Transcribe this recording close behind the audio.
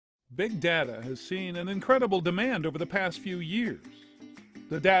Big data has seen an incredible demand over the past few years.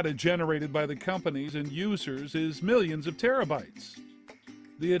 The data generated by the companies and users is millions of terabytes.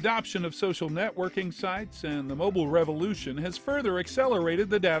 The adoption of social networking sites and the mobile revolution has further accelerated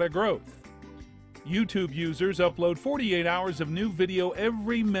the data growth. YouTube users upload 48 hours of new video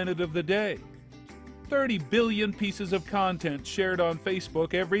every minute of the day. 30 billion pieces of content shared on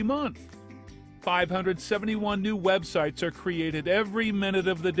Facebook every month. 571 new websites are created every minute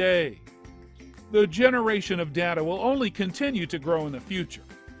of the day. The generation of data will only continue to grow in the future.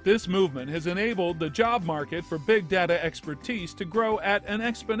 This movement has enabled the job market for big data expertise to grow at an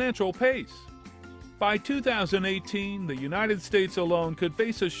exponential pace. By 2018, the United States alone could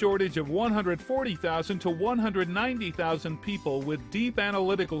face a shortage of 140,000 to 190,000 people with deep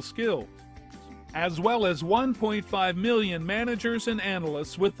analytical skills, as well as 1.5 million managers and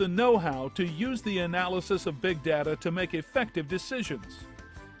analysts with the know-how to use the analysis of big data to make effective decisions.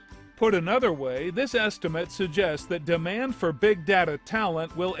 Put another way, this estimate suggests that demand for big data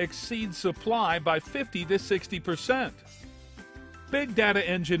talent will exceed supply by 50 to 60%. Big data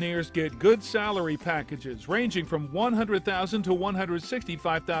engineers get good salary packages ranging from $100,000 to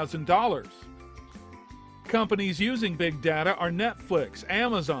 $165,000. Companies using big data are Netflix,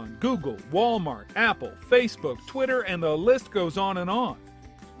 Amazon, Google, Walmart, Apple, Facebook, Twitter, and the list goes on and on.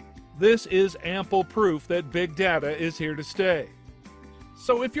 This is ample proof that big data is here to stay.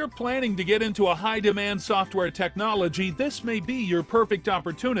 So if you're planning to get into a high-demand software technology, this may be your perfect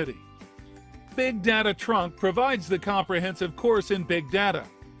opportunity. Big Data Trunk provides the comprehensive course in big data.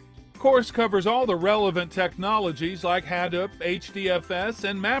 Course covers all the relevant technologies like Hadoop, HDFS,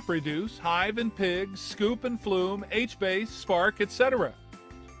 and MapReduce, Hive and Pig, Scoop and Flume, HBase, Spark, etc.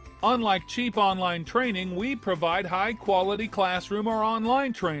 Unlike cheap online training, we provide high-quality classroom or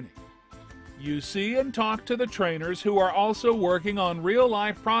online training. You see and talk to the trainers who are also working on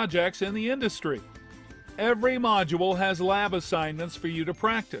real-life projects in the industry. Every module has lab assignments for you to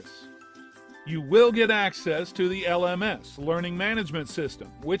practice. You will get access to the LMS, Learning Management System,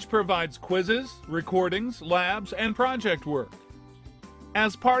 which provides quizzes, recordings, labs, and project work.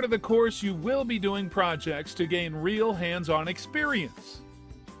 As part of the course, you will be doing projects to gain real hands-on experience.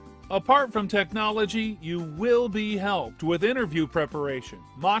 Apart from technology, you will be helped with interview preparation,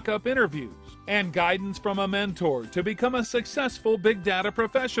 mock-up interviews, and guidance from a mentor to become a successful big data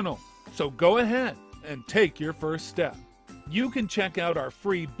professional. So go ahead and take your first step. You can check out our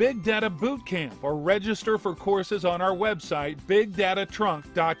free Big Data Bootcamp or register for courses on our website,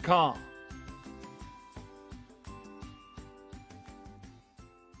 bigdatatrunk.com.